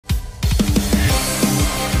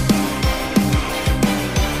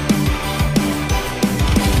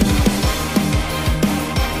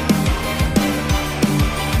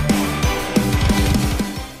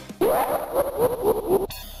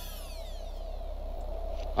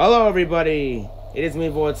Hello everybody, it is me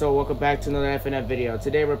Voito. Welcome back to another FNF video.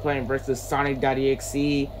 Today we're playing versus Sonic.Exe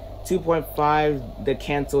 2.5, the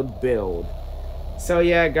cancelled build. So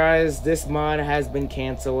yeah guys, this mod has been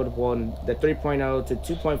cancelled. Well, the 3.0 to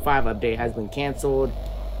 2.5 update has been cancelled,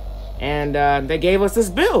 and they gave us this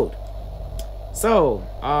build. So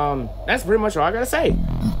that's pretty much all I gotta say.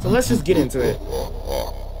 So let's just get into it.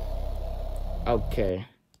 Okay.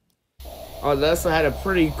 Oh, they also had a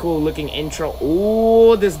pretty cool looking intro.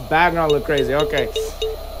 Ooh, this background look crazy. Okay.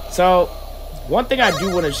 So, one thing I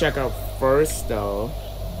do want to check out first, though,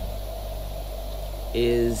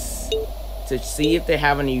 is to see if they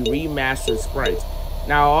have any remastered sprites.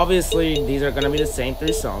 Now, obviously, these are going to be the same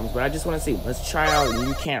 3 songs, but I just want to see. Let's try out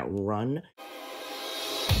You Can't Run.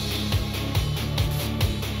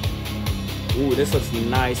 Ooh, this looks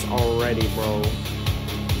nice already, bro.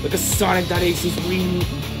 Look at Sonic.Exe's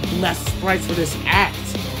remastered sprites for this act.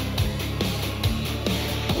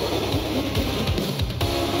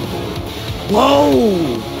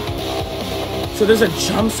 Whoa! So there's a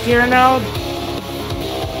jump scare now?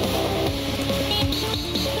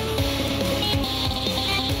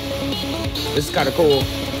 This is kind of cool.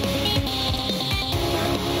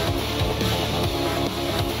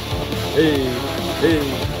 Hey,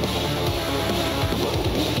 hey.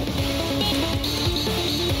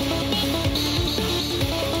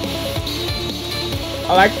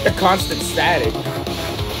 I like the constant static.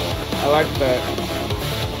 I like that.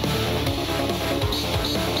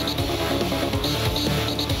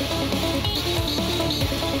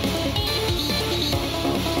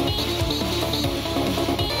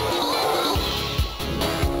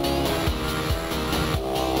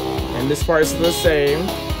 And this part is the same.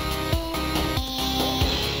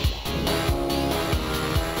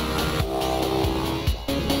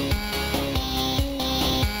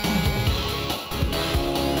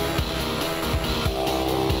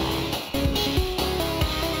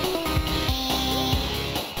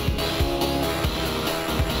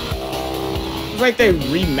 Like they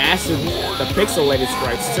remastered the pixelated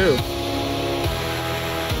sprites too.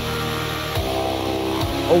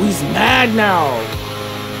 Oh, he's mad now.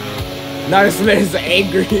 Now this man is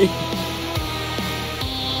angry.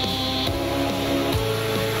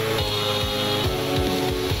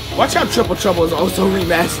 Watch out, Triple Trouble is also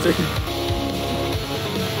remastered.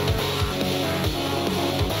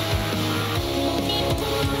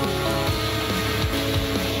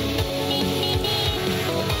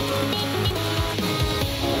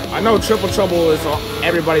 I know Triple Trouble is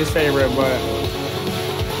everybody's favorite, but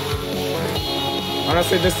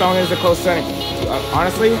honestly, this song is a close second.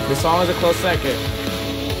 Honestly, this song is a close second.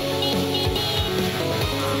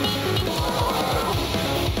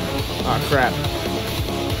 Oh crap.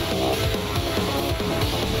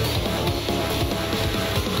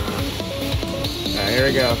 Alright, here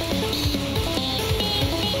we go.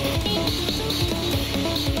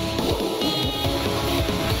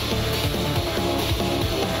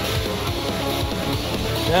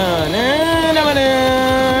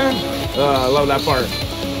 I love that part.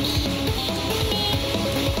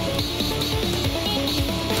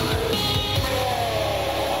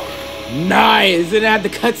 Nice! It had the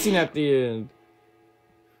cutscene at the end.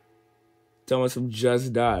 Tell us him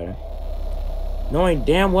just die. Knowing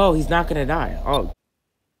damn well he's not gonna die. Oh.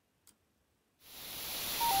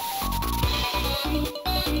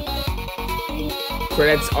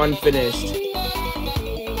 Credits unfinished.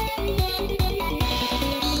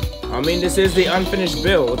 I mean, this is the unfinished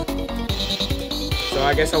build, so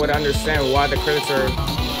I guess I would understand why the credits are...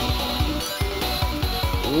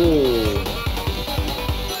 Ooh.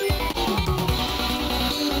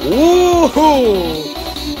 Ooh!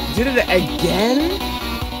 Did it again?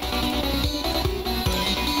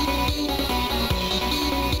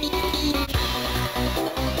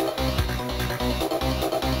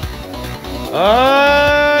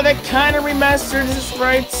 They kind of remastered his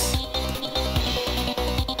sprites.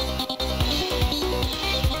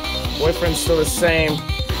 Boyfriend's still the same.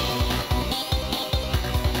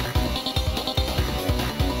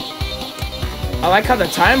 I like how the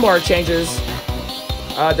time bar changes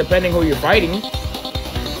depending who you're fighting.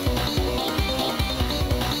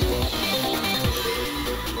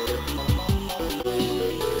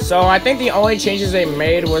 So I think the only changes they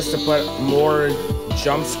made was to put more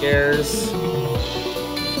jump scares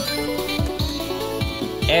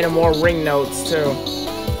and more ring notes too.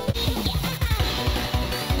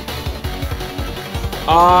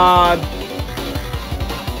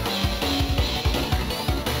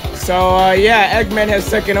 Yeah, Eggman has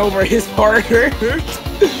taken over his partner.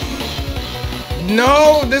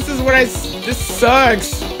 No, this is what this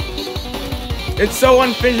sucks. It's so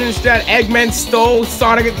unfinished that Eggman stole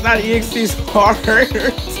Sonic.Exe's heart.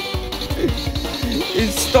 He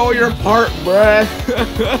stole your part,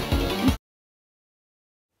 bruh.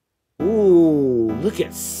 Ooh, look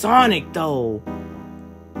at Sonic though.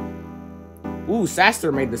 Ooh,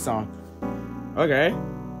 Saster made the song. Okay.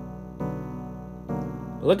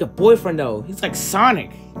 Look at Boyfriend though. He's like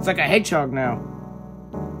Sonic. He's like a hedgehog now.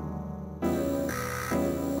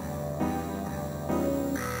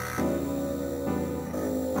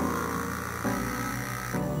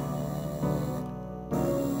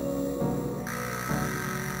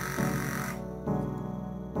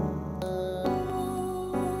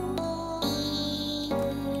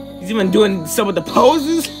 He's even doing some of the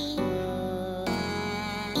poses.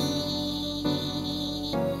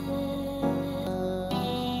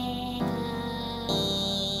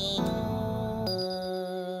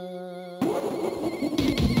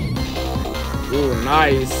 Ooh,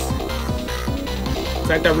 nice. It's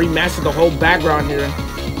like they remastered the whole background here.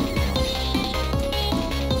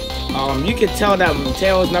 You can tell that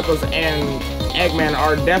Tails, Knuckles, and Eggman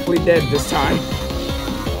are definitely dead this time.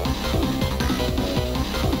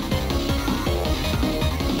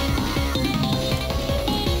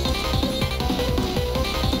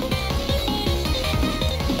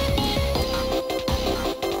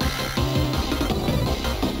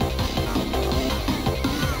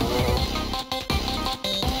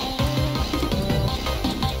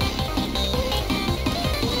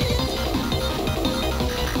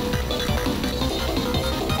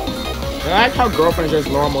 I like how Girlfriend's just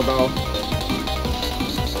normal though.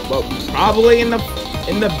 But probably in the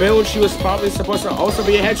build she was probably supposed to also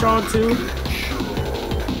be a hedgehog too.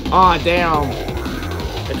 Aw, damn.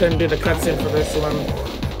 I couldn't do the cutscene for this one.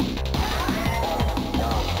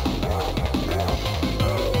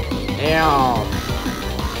 Damn.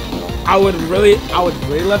 I would really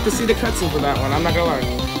love to see the cutscene for that one, I'm not gonna lie.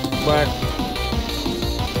 But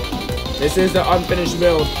this is the unfinished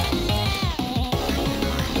build.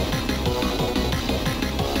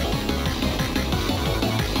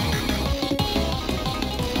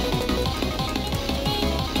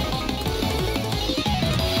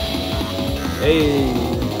 Hey.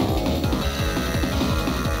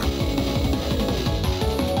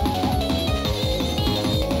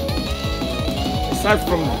 Aside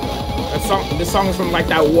from that song, this song is from like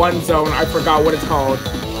that one zone. I forgot what it's called.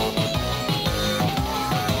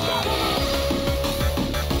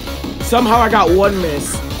 Somehow I got one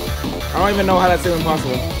miss. I don't even know how that's even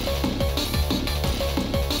possible.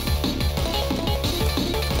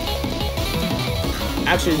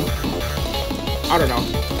 Actually, I don't know.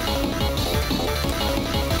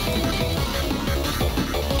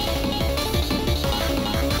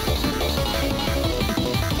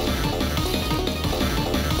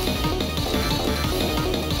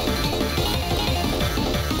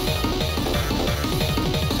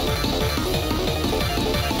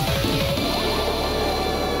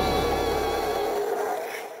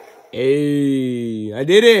 Hey, I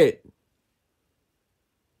did it.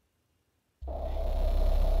 All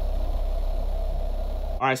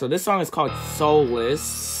right, so this song is called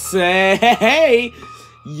Soulless. Hey,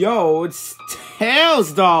 yo, it's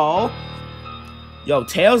Tails Doll. Yo,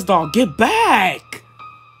 Tails Doll, get back.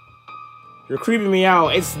 You're creeping me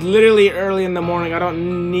out. It's literally early in the morning. I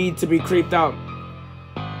don't need to be creeped out.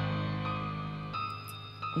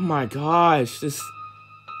 Oh my gosh, this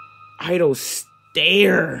idle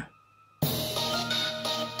stare.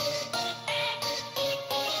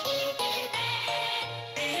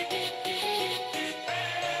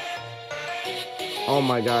 Oh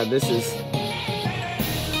my god, this is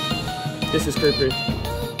creepy.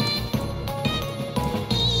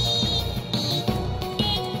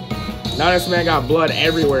 Now this man got blood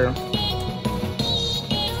everywhere.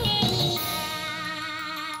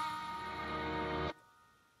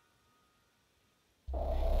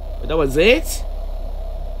 But that was it?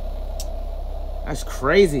 That's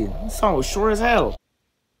crazy. This song was short as hell.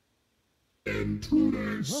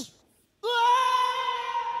 Intruders.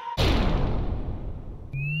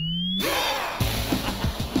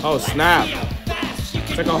 Oh snap.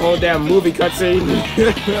 It's like a whole damn movie cutscene.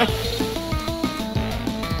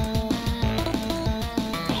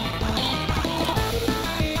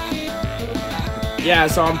 Yeah,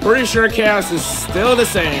 so I'm pretty sure Chaos is still the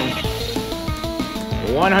same.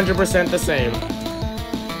 100% the same.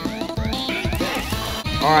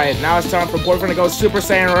 Alright, now it's time for Boyfriend to go Super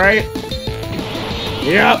Saiyan, right?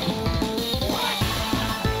 Yep.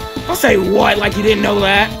 Don't say what like you didn't know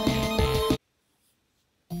that.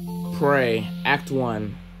 Pray, Act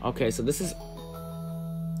 1. Okay, so this is...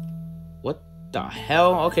 What the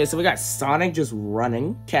hell? Okay, so we got Sonic just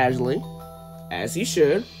running casually. as he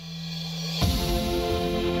should.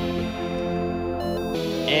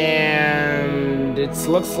 And it's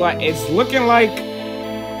looking like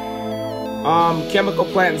Chemical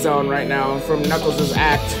Plant Zone right now from Knuckles'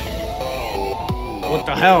 act. What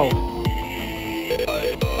the hell?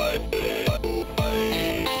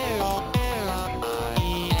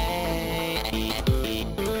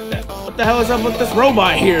 What the hell is up with this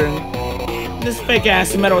robot here? This fake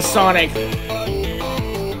ass Metal Sonic.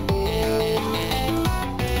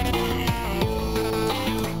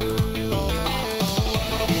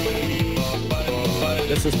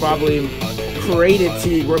 This was probably created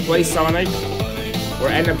to replace Sonic or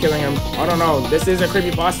end up killing him. I don't know. This is a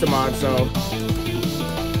creepypasta mod, so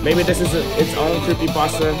maybe this is its own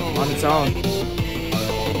creepypasta on its own.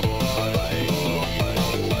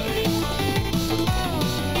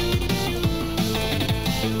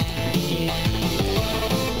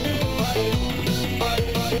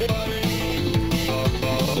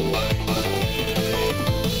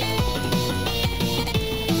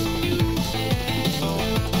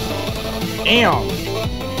 Damn.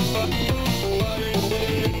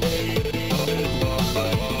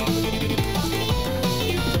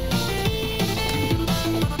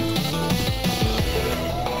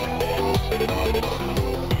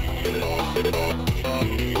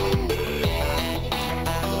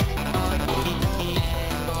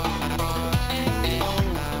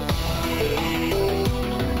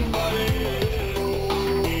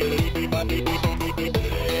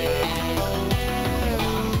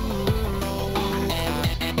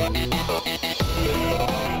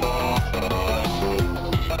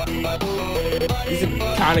 These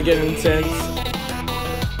are kind of getting intense.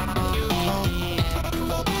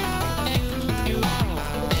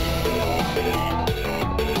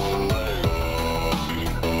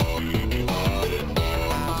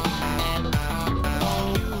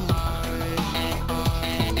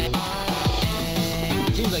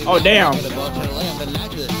 Oh, damn.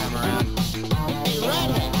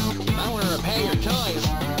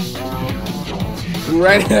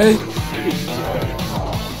 Right.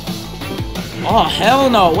 Oh, hell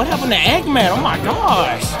no. What happened to Eggman? Oh my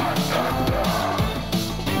gosh.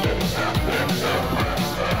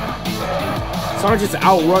 Sonic just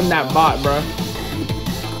outrun that bot, bruh.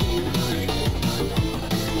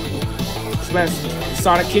 This man's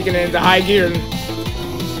Sonic kicking it into high gear.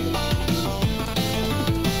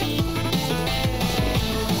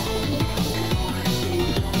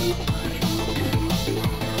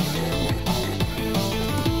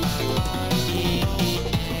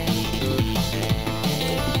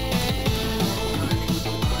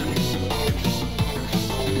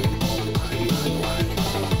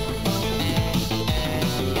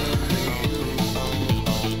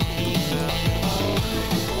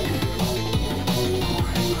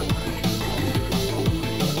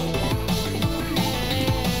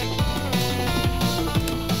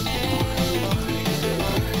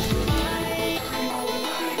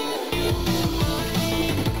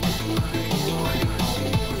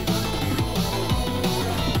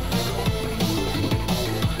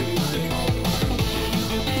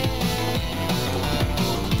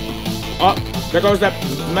 Oh, there goes that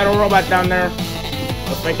metal robot down there.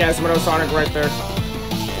 The fake ass Metal Sonic right there.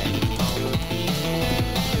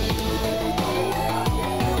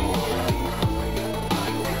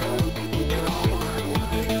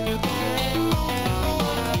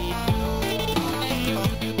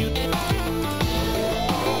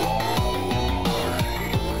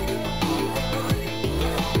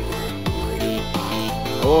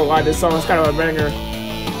 Oh wow, this song is kind of a banger.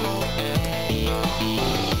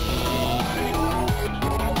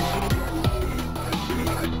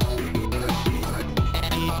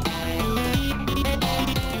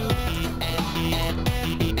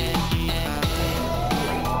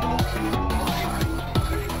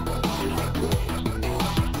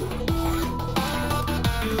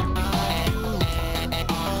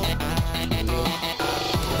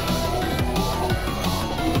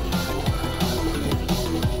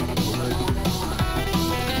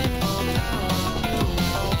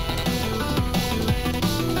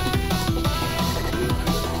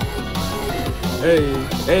 Hey,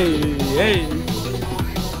 hey, hey.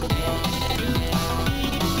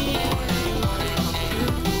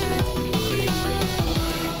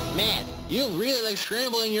 Man, you really like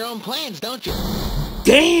scrambling your own plans, don't you?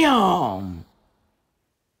 Damn!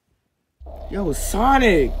 Yo,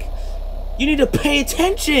 Sonic! You need to pay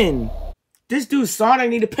attention! This dude Sonic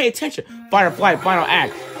need to pay attention. Firefly, final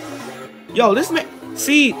act. Yo, this man...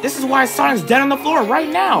 See, this is why Sonic's dead on the floor right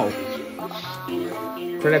now.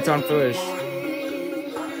 Credits unfinished.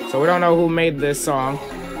 So we don't know who made this song.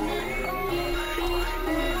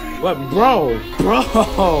 What, bro?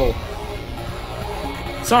 Bro!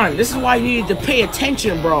 Sonic, this is why you needed to pay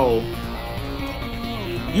attention, bro.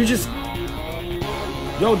 You just...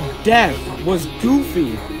 Your death was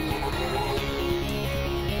goofy.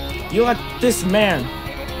 You let this man...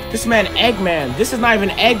 This man, Eggman. This is not even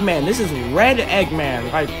Eggman. This is Red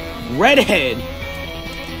Eggman. Like, Redhead.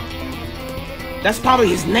 That's probably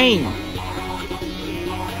his name.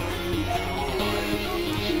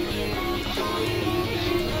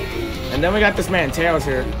 And then we got this man, Tails,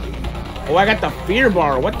 here. Oh, I got the fear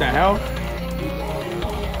bar. What the hell?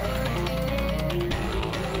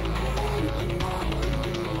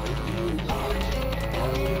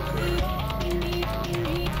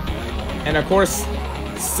 And of course,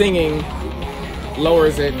 singing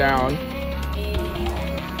lowers it down.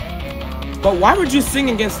 But why would you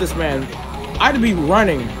sing against this man? I'd be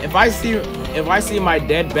running if I see my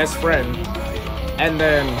dead best friend, and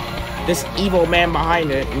then this evil man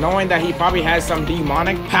behind it, knowing that he probably has some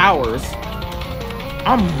demonic powers.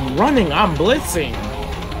 I'm running. I'm blitzing.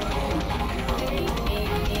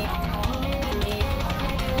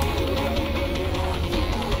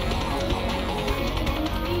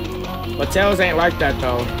 But Tails ain't like that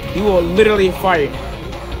though. He will literally fight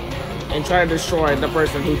and try to destroy the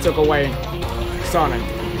person who took away Sonic.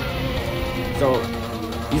 So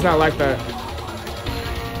he's not like that.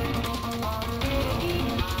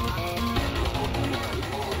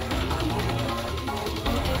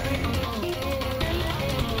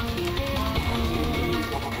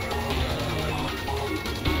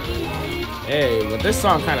 Hey, but this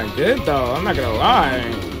song kind of good though. I'm not gonna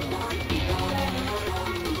lie.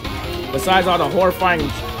 Besides all the horrifying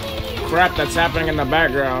crap that's happening in the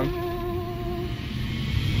background.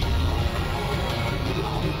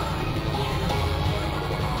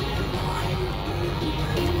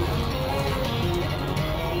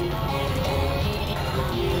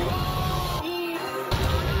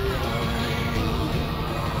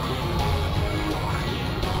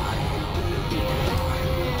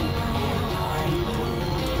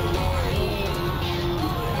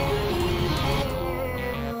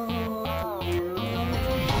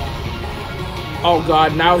 Oh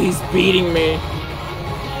god, now he's beating me.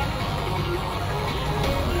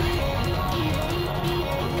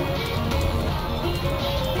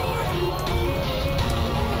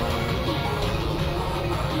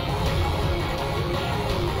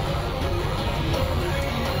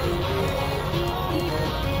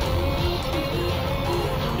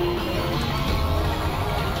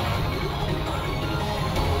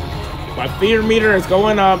 My fear meter is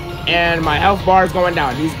going up and my health bar is going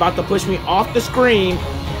down. He's about to push me off the screen.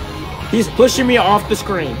 He's pushing me off the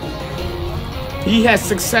screen. He has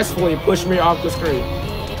successfully pushed me off the screen.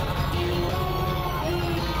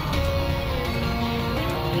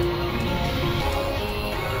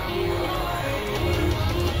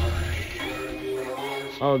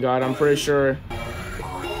 Oh god, I'm pretty sure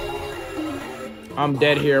I'm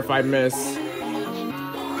dead here if I miss.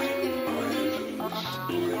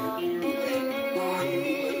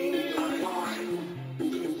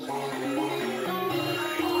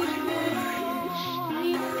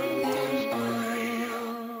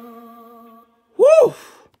 Woo!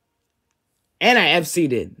 And I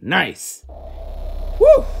FC'd it. Nice.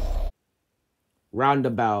 Woo!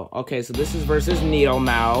 Roundabout. Okay, so this is versus Needle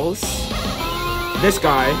Mouse. This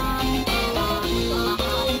guy.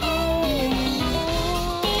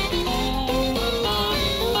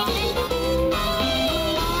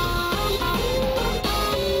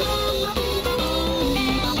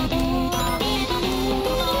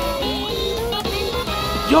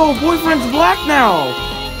 Yo, boyfriend's black now.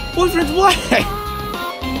 Boyfriend's black.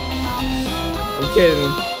 I'm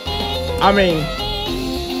kidding. I mean,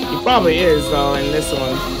 he probably is though in this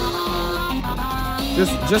one.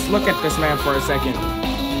 Just look at this man for a second.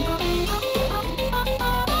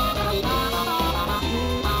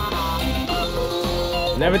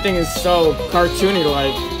 And everything is so cartoony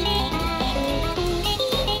like.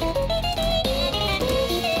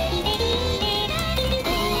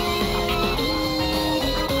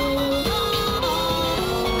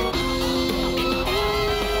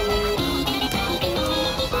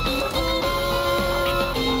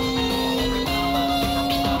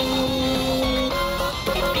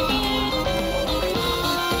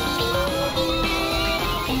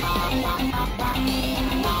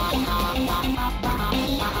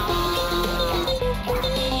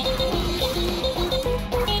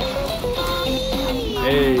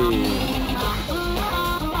 Hey.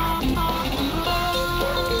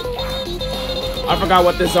 I forgot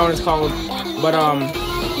what this zone is called, but we're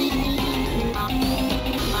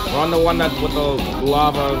on the one that's with the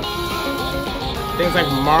lava things like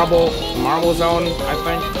Marble Zone, I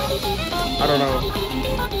think. I don't know.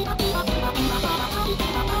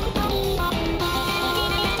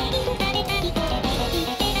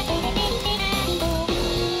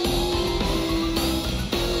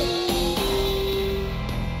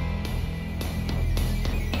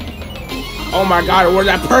 Oh my god, where'd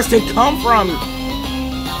that person come from?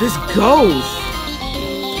 This ghost.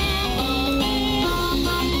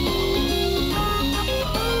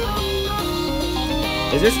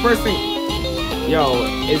 Is this person... Yo,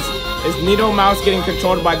 is Needle Mouse getting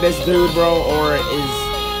controlled by this dude, bro? Or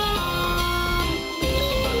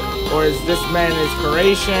is this man his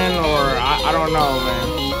creation? Or I don't know,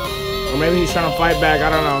 man. Or maybe he's trying to fight back, I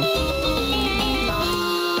don't know.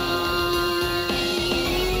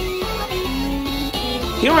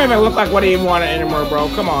 He don't even look like what he wanted anymore, bro.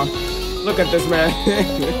 Come on. Look at this man.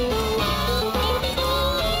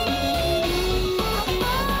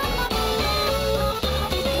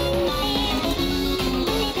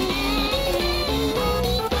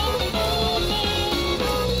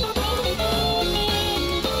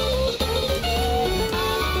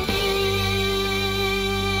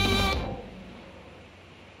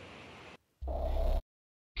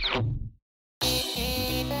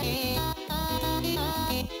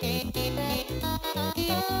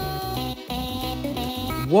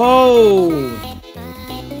 Whoa!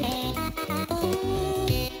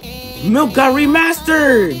 Milk got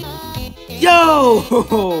remastered! Yo!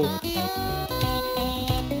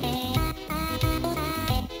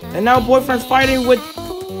 And now boyfriend's fighting with...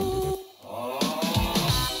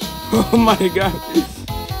 Oh my god.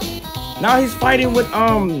 Now he's fighting with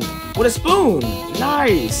a spoon.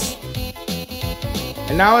 Nice!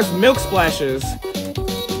 And now it's milk splashes.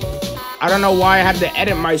 I don't know why I have to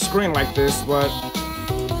edit my screen like this, but...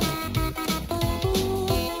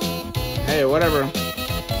 Hey, whatever.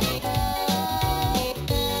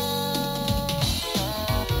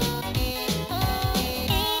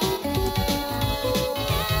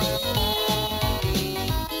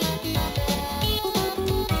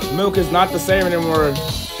 Milk is not the same anymore.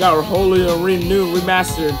 Got wholly renewed,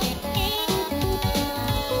 remastered.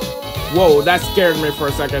 Whoa, that scared me for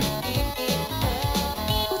a second.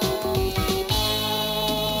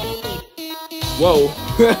 Whoa.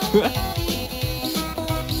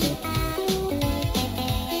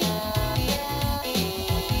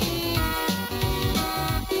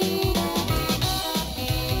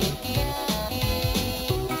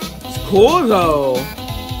 Cool though.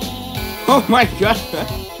 Oh my god.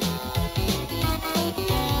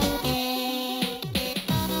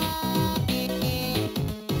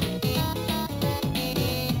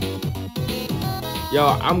 Yo,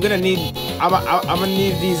 I'm gonna need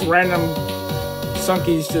these random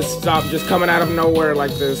sunkies to stop just coming out of nowhere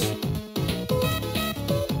like this.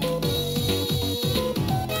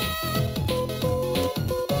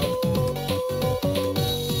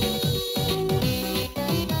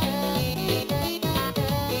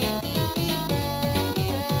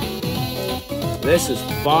 This is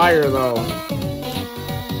fire though.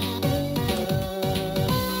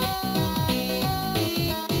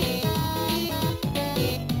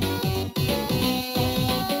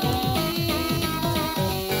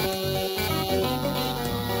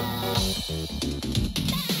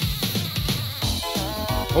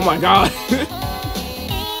 Oh my god.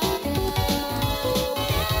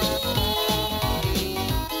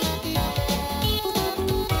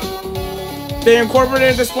 They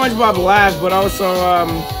incorporated the SpongeBob laugh, but also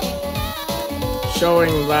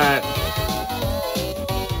showing that.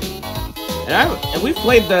 And we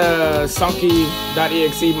played the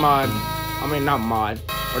Sonic.Exe mod. I mean, not mod,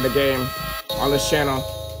 or the game on this channel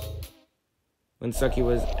when Sucky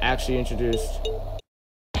was actually introduced.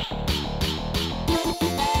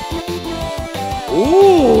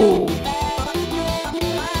 Ooh!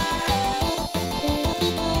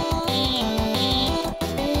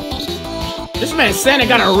 This man Santa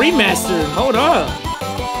got a remaster. Hold up.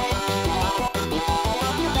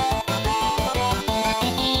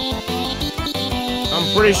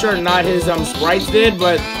 I'm pretty sure not his sprites did,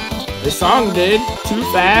 but the song did. Too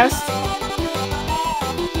Fast.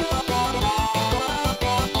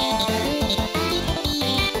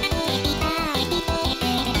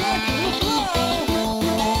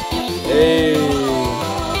 Hey.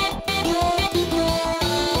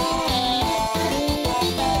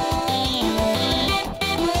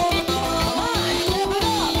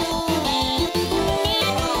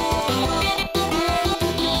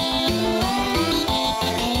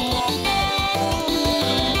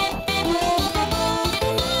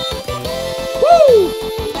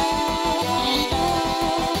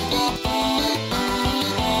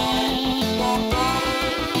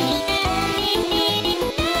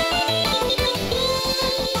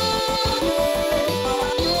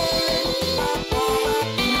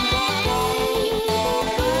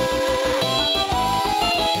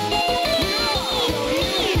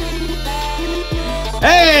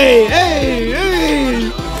 Hey, hey,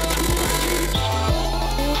 hey!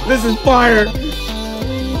 This is fire!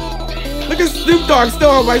 Look at Snoop Dogg still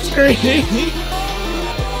on my screen!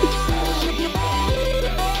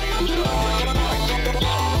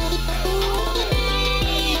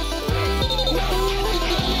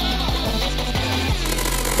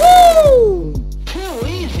 Woo! Too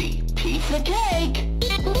easy. Piece of cake.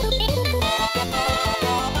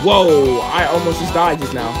 Whoa, I almost just died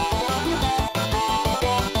just now.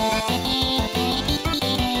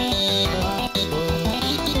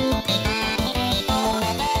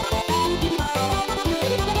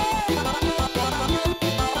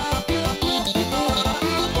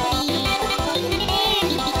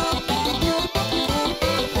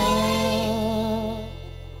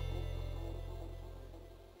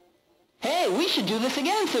 Hey, we should do this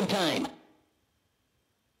again sometime.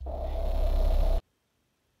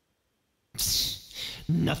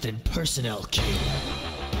 Nothing personal, King.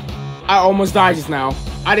 I almost died just now.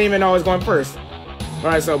 I didn't even know I was going first.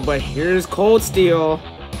 Alright, so, but here's Cold Steel.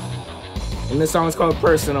 And this song is called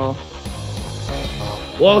Personal.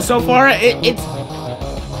 Well, so far, it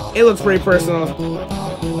looks pretty personal.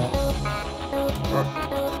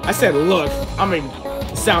 I said look. I mean,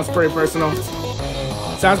 it sounds pretty personal.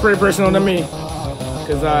 Sounds pretty personal to me.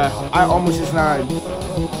 Because, I almost just died.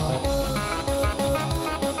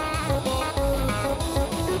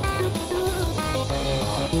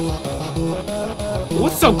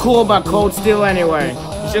 What's so cool about Cold Steel anyway?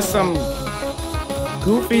 It's just some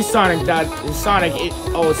goofy Sonic OC.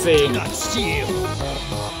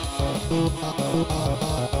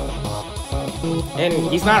 And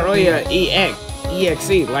he's not really a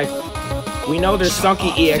EXE. Like, we know there's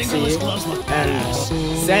Sunky EXE and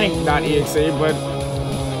Sonic.Exe, but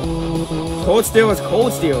Cold Steel is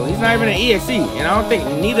Cold Steel. He's not even an EXE, and I don't think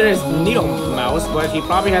neither is Needle Mouse, but he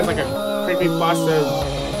probably has like a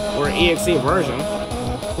creepypasta or EXE version.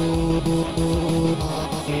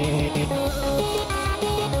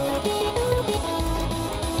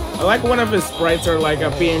 I like one of his sprites are like a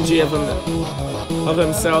PNG of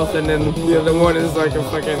himself, and then the other one is like a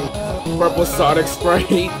fucking purple Sonic sprite.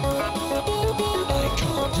 I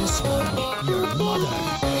call this one your mother.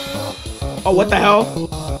 Oh, what the hell?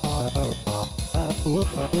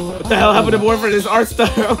 What the hell happened to boyfriend? His art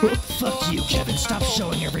style. Fuck you, Kevin. Stop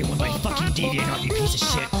showing everyone my fucking DeviantArt, you piece of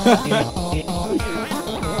shit.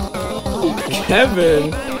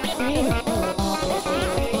 Kevin.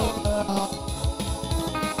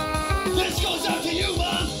 This goes out to you,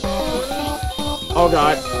 Mom. Oh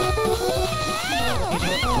god.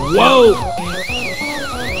 Whoa.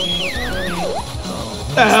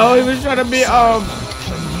 The hell? He was trying to be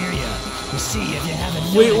Couldn't hear ya. You see, if you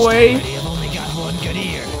haven't Wait, noticed wait. already, I've only got one good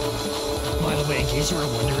ear. By the way, in case you were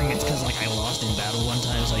wondering, it's because like I lost in battle one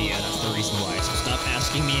time, so yeah, that's the reason why. So stop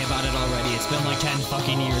asking me about it already. It's been like 10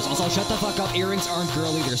 fucking years. Also, shut the fuck up. Earrings aren't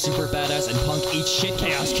girly. They're super badass, and Punk eats shit.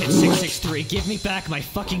 Chaos Kid 663. Give me back my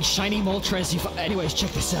fucking shiny Moltres. Anyways,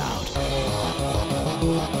 check this out.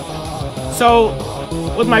 So,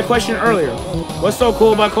 with my question earlier, what's so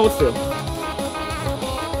cool about Cold Steel?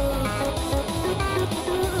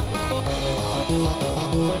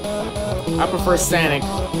 I prefer Sonic.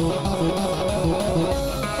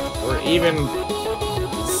 Or even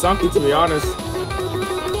Sunky, to be honest.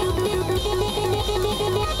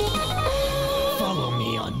 Follow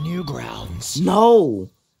me on new grounds. No!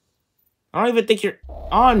 I don't even think you're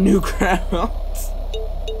on new grounds.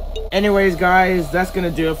 Anyways, guys, that's gonna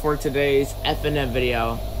do it for today's FNF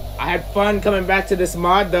video. I had fun coming back to this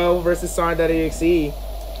mod, though, versus Sonic.Exe.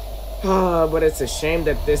 But it's a shame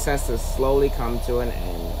that this has to slowly come to an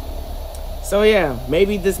end. So yeah,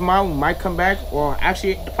 maybe this mod might come back. Well,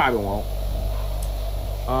 actually, it probably won't.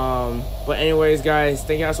 But anyways, guys,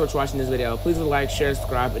 thank you guys so much for watching this video. Please like, share,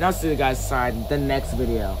 subscribe, and I'll see you guys inside the next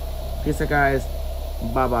video. Peace out, guys.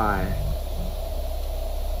 Bye-bye.